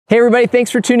Hey everybody, thanks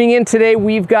for tuning in. Today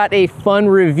we've got a fun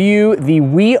review, the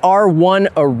We Are One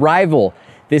Arrival.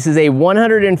 This is a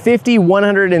 150,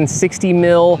 160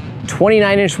 mil,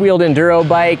 29-inch wheeled enduro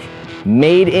bike,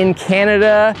 made in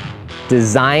Canada,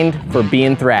 designed for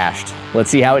being thrashed. Let's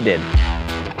see how it did.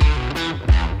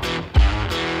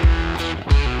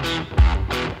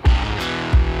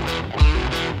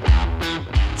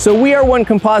 So We Are One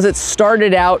Composites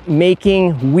started out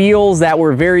making wheels that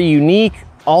were very unique,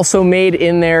 also made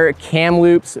in their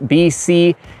Kamloops,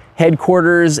 BC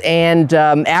headquarters. And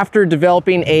after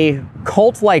developing a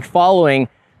cult-like following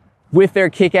with their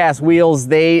kick-ass wheels,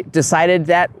 they decided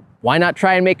that why not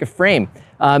try and make a frame?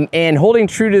 And holding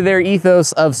true to their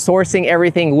ethos of sourcing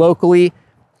everything locally,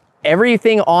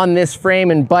 everything on this frame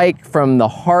and bike, from the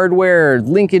hardware,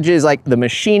 linkages, like the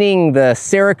machining, the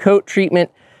Cerakote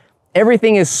treatment,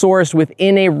 everything is sourced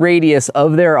within a radius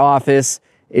of their office,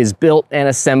 is built and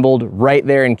assembled right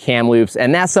there in Kamloops.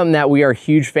 And that's something that we are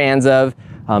huge fans of.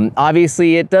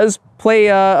 Obviously, it does play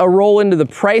a role into the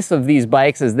price of these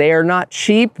bikes, as they are not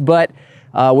cheap, but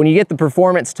when you get the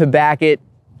performance to back it,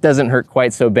 doesn't hurt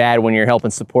quite so bad when you're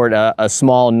helping support a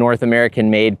small North American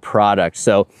made product.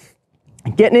 So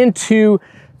getting into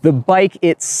the bike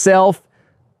itself,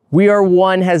 We Are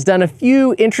One has done a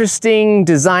few interesting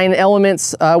design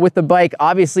elements with the bike.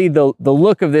 Obviously, the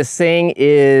look of this thing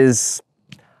is,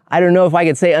 I don't know if I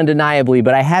could say undeniably,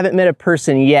 but I haven't met a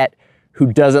person yet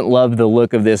who doesn't love the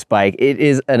look of this bike. It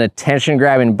is an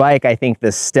attention-grabbing bike. I think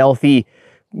the stealthy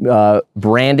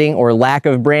branding or lack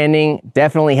of branding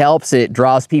definitely helps. It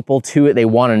draws people to it. They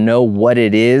want to know what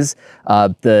it is.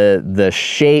 The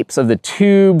shapes of the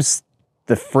tubes,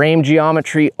 the frame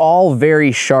geometry, all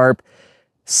very sharp.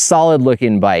 Solid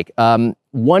looking bike.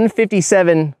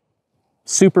 157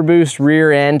 Super Boost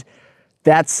rear end.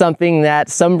 That's something that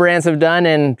some brands have done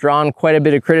and drawn quite a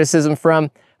bit of criticism from.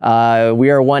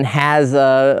 We Are One has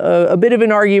a bit of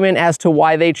an argument as to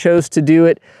why they chose to do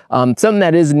it. Something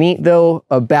that is neat though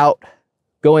about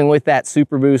going with that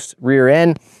Super Boost rear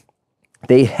end,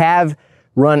 they have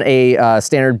run a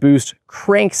standard boost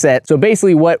crankset. So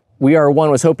basically what We Are One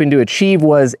was hoping to achieve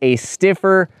was a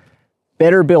stiffer,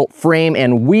 better built frame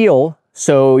and wheel,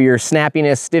 so your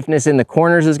snappiness, stiffness in the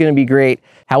corners is going to be great.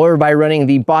 However, by running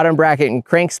the bottom bracket and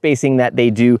crank spacing that they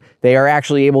do, they are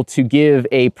actually able to give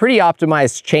a pretty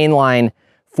optimized chain line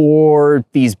for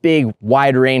these big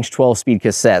wide range 12-speed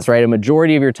cassettes, right? A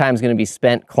majority of your time is going to be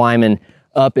spent climbing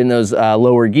up in those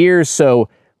lower gears. So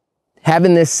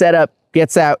having this setup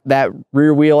gets out that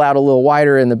rear wheel out a little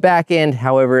wider in the back end.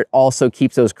 However, it also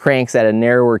keeps those cranks at a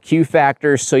narrower Q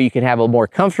factor, so you can have a more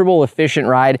comfortable, efficient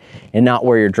ride and not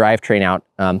wear your drivetrain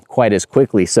out quite as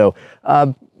quickly. So,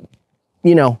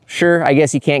 you know, sure, I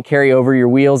guess you can't carry over your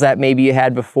wheels that maybe you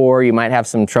had before. You might have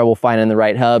some trouble finding the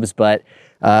right hubs, but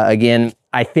again,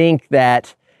 I think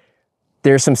that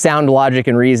there's some sound logic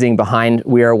and reasoning behind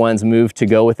We Are One's move to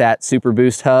go with that Super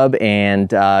Boost hub, and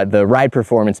the ride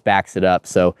performance backs it up.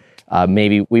 So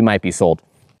maybe we might be sold.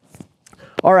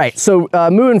 All right, so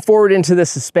moving forward into the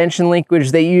suspension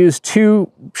linkage, they use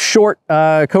two short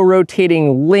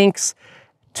co-rotating links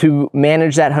to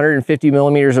manage that 150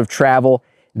 millimeters of travel.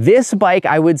 This bike,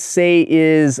 I would say,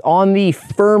 is on the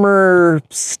firmer,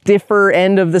 stiffer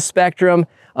end of the spectrum.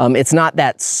 It's not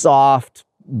that soft,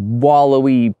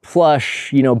 wallowy,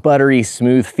 plush, you know, buttery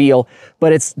smooth feel,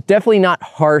 but it's definitely not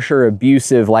harsh or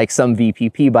abusive like some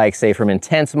VPP bikes, say from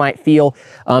Intense, might feel.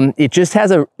 It just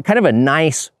has a kind of a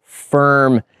nice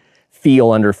firm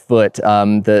feel underfoot.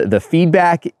 The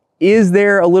feedback is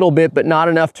there a little bit, but not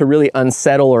enough to really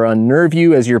unsettle or unnerve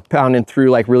you as you're pounding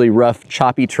through like really rough,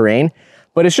 choppy terrain.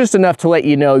 But it's just enough to let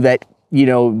you know that, you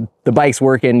know, the bike's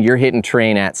working, you're hitting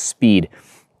terrain at speed.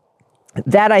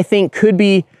 That, I think, could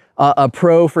be a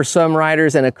pro for some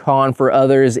riders and a con for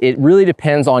others. It really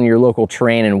depends on your local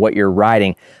terrain and what you're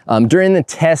riding. During the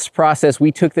test process,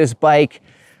 we took this bike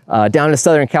down to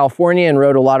Southern California and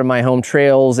rode a lot of my home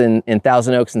trails in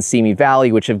Thousand Oaks and Simi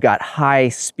Valley, which have got high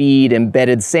speed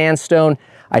embedded sandstone.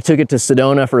 I took it to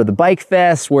Sedona for the Bike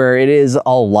Fest, where it is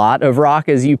a lot of rock,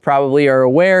 as you probably are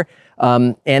aware.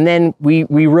 And then we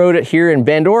rode it here in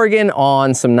Bend, Oregon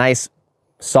on some nice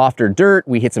softer dirt.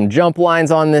 We hit some jump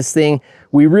lines on this thing.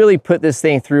 We really put this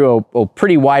thing through a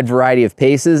pretty wide variety of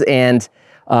paces, and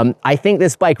I think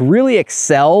this bike really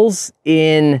excels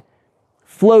in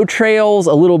flow trails,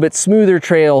 a little bit smoother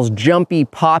trails, jumpy,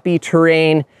 poppy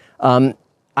terrain. I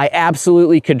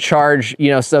absolutely could charge,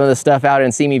 you know, some of the stuff out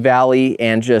in Simi Valley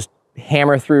and just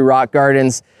hammer through rock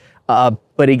gardens. But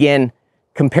again,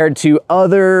 compared to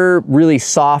other really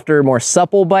softer, more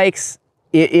supple bikes,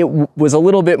 it was a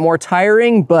little bit more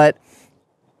tiring, but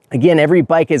Again, every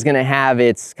bike is gonna have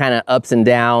its kind of ups and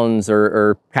downs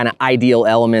or kind of ideal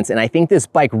elements. And I think this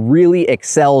bike really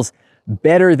excels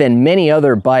better than many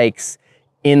other bikes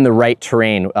in the right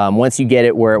terrain. Once you get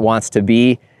it where it wants to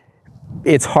be,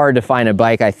 it's hard to find a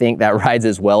bike, I think, that rides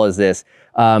as well as this.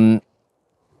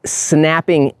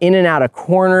 Snapping in and out of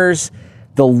corners,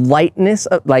 the lightness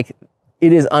of, like,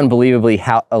 it is unbelievably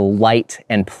how a light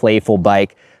and playful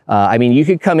bike. I mean, you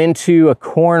could come into a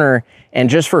corner and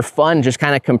just for fun, just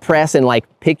kind of compress and like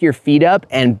pick your feet up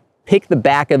and pick the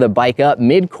back of the bike up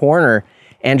mid-corner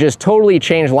and just totally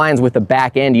change lines with the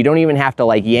back end. You don't even have to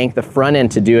like yank the front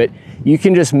end to do it. You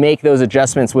can just make those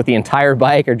adjustments with the entire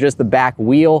bike or just the back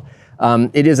wheel.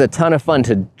 It is a ton of fun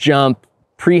to jump,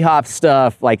 pre-hop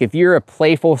stuff. Like if you're a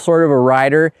playful sort of a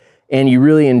rider and you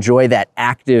really enjoy that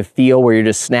active feel where you're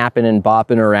just snapping and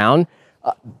bopping around,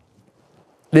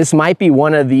 this might be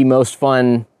one of the most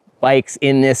fun bikes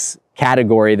in this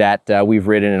category that we've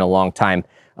ridden in a long time.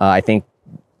 I think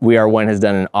We Are One has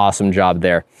done an awesome job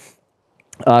there.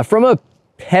 From a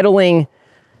pedaling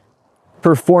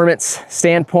performance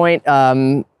standpoint,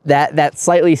 that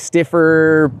slightly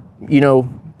stiffer, you know,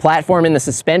 platform in the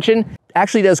suspension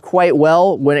actually does quite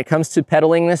well when it comes to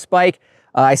pedaling this bike.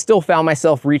 I still found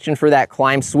myself reaching for that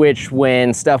climb switch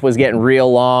when stuff was getting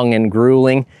real long and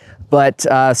grueling. But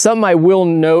something I will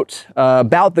note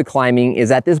about the climbing is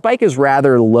that this bike is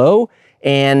rather low,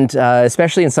 and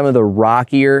especially in some of the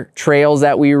rockier trails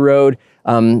that we rode,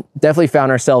 definitely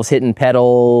found ourselves hitting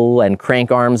pedal and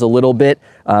crank arms a little bit.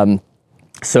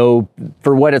 So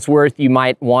for what it's worth, you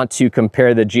might want to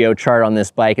compare the geo chart on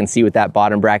this bike and see what that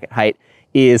bottom bracket height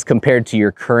is compared to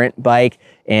your current bike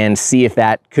and see if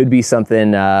that could be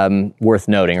something worth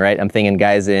noting, right? I'm thinking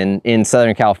guys in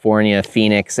Southern California,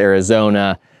 Phoenix,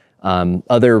 Arizona,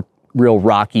 other real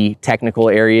rocky technical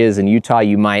areas in Utah,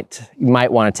 you might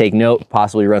want to take note,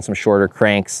 possibly run some shorter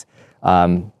cranks.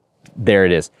 There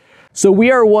it is. So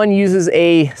We Are One uses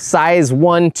a size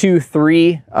 1, 2,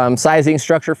 3 sizing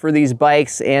structure for these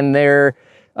bikes, and they're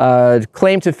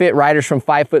claimed to fit riders from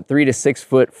 5'3" to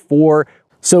 6'4".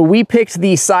 So we picked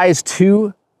the size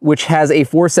 2, which has a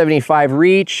 475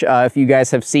 reach. If you guys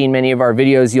have seen many of our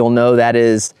videos, you'll know that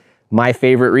is my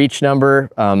favorite reach number.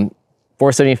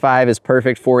 475 is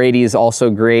perfect, 480 is also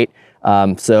great.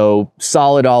 So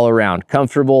solid all around.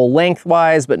 Comfortable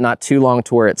lengthwise, but not too long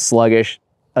to where it's sluggish.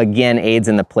 Again, aids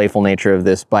in the playful nature of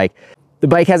this bike. The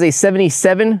bike has a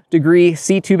 77-degree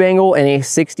seat tube angle and a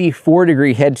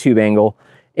 64-degree head tube angle.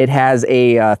 It has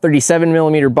a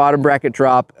 37mm bottom bracket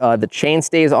drop. The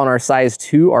chainstays on our size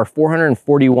 2 are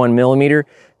 441mm.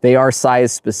 They are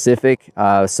size specific,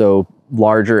 so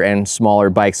larger and smaller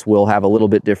bikes will have a little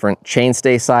bit different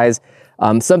chainstay size.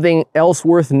 Something else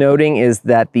worth noting is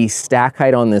that the stack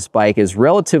height on this bike is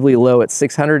relatively low at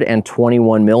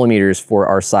 621mm for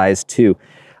our size 2.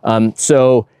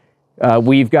 So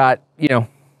we've got, you know,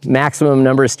 maximum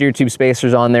number of steer tube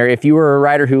spacers on there. If you are a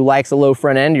rider who likes a low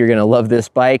front end, you're gonna love this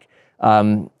bike.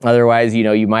 Otherwise, you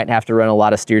know, you might have to run a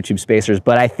lot of steer tube spacers,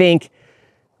 but I think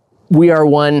We Are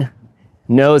One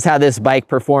knows how this bike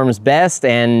performs best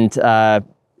and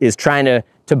is trying to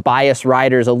bias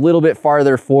riders a little bit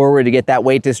farther forward to get that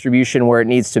weight distribution where it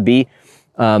needs to be.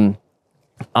 I'm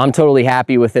totally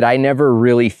happy with it. I never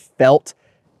really felt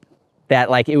that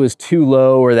like it was too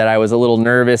low or that I was a little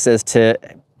nervous as to,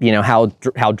 you know, how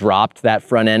dropped that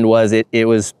front end was. It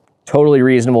was totally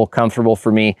reasonable, comfortable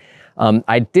for me.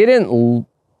 I didn't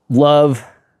love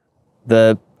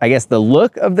the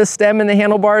look of the stem and the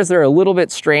handlebars. They're a little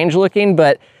bit strange looking,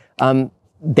 but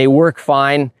they work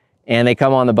fine and they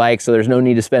come on the bike, so there's no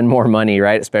need to spend more money,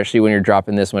 right? Especially when you're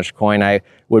dropping this much coin. I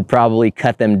would probably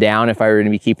cut them down if I were gonna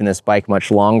be keeping this bike much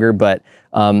longer, but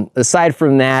aside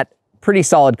from that, pretty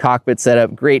solid cockpit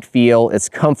setup, great feel. It's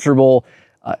comfortable,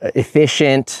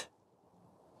 efficient,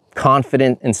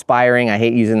 confident, inspiring. I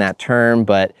hate using that term,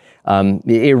 but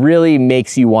it really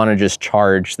makes you want to just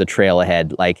charge the trail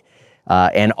ahead. Like,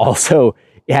 and also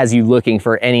it has you looking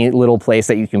for any little place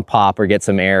that you can pop or get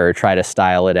some air or try to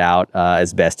style it out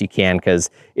as best you can,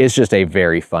 because it's just a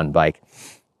very fun bike.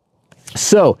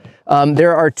 So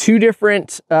there are 2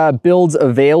 different builds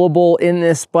available in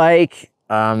this bike.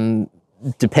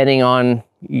 Depending on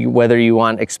whether you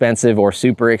want expensive or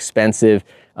super expensive,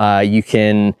 you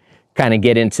can kind of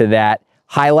get into that.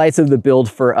 Highlights of the build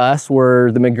for us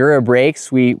were the Magura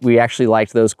brakes. We actually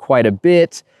liked those quite a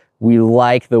bit. We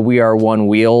like the We Are One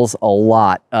wheels a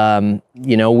lot.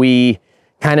 You know, we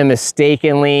kind of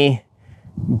mistakenly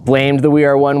blamed the We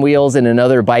Are One wheels in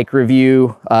another bike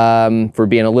review for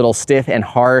being a little stiff and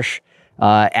harsh.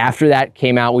 After that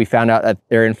came out, we found out that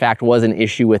there in fact was an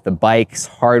issue with the bike's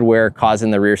hardware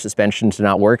causing the rear suspension to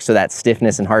not work. So that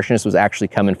stiffness and harshness was actually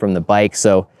coming from the bike.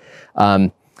 So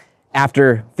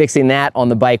after fixing that on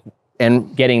the bike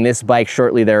and getting this bike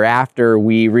shortly thereafter,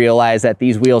 we realized that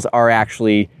these wheels are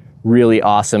actually really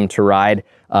awesome to ride.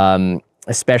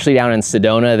 Especially down in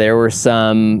Sedona, there were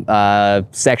some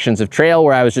sections of trail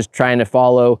where I was just trying to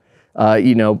follow,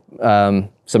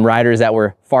 some riders that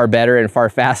were far better and far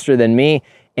faster than me,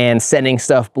 and sending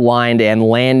stuff blind and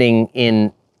landing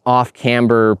in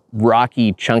off-camber,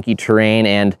 rocky, chunky terrain.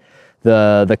 And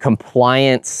the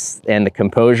compliance and the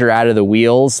composure out of the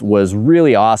wheels was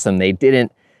really awesome. They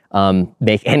didn't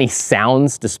make any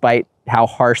sounds despite how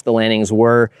harsh the landings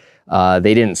were.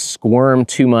 They didn't squirm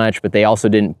too much, but they also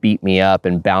didn't beat me up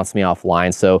and bounce me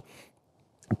offline. So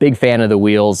big fan of the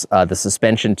wheels. The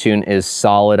suspension tune is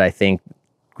solid, I think.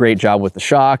 Great job with the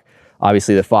shock.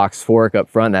 Obviously the Fox fork up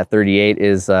front, that 38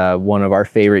 is one of our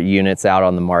favorite units out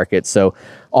on the market. So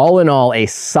all in all, a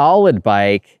solid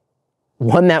bike,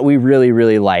 one that we really,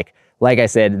 really like. Like I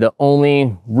said, the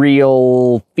only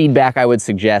real feedback I would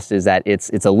suggest is that it's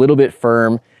a little bit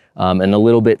firm and a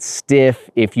little bit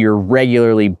stiff if you're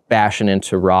regularly bashing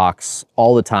into rocks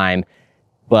all the time,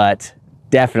 but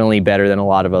definitely better than a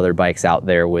lot of other bikes out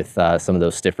there with some of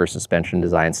those stiffer suspension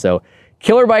designs. So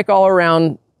killer bike all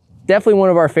around. Definitely one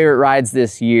of our favorite rides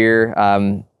this year.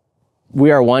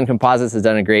 We Are One Composites has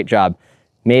done a great job.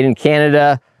 Made in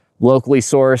Canada, locally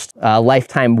sourced,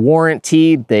 lifetime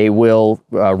warranty. They will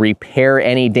repair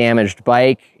any damaged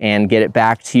bike and get it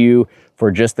back to you for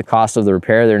just the cost of the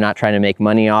repair. They're not trying to make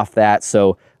money off that.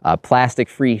 So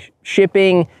plastic-free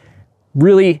shipping,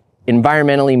 really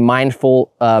environmentally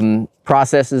mindful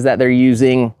processes that they're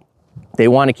using. They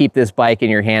want to keep this bike in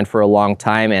your hand for a long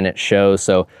time, and it shows.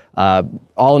 So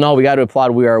all in all, we got to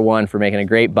applaud We Are One for making a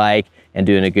great bike and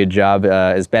doing a good job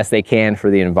as best they can for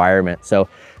the environment. So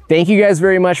thank you guys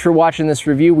very much for watching this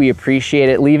review. We appreciate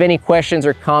it. Leave any questions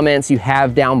or comments you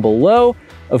have down below.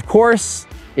 Of course,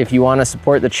 if you want to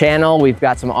support the channel, we've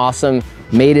got some awesome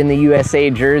Made in the USA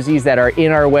jerseys that are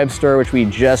in our web store, which we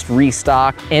just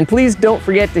restocked. And please don't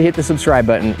forget to hit the subscribe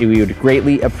button. We would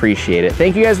greatly appreciate it.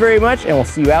 Thank you guys very much, and we'll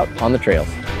see you out on the trails.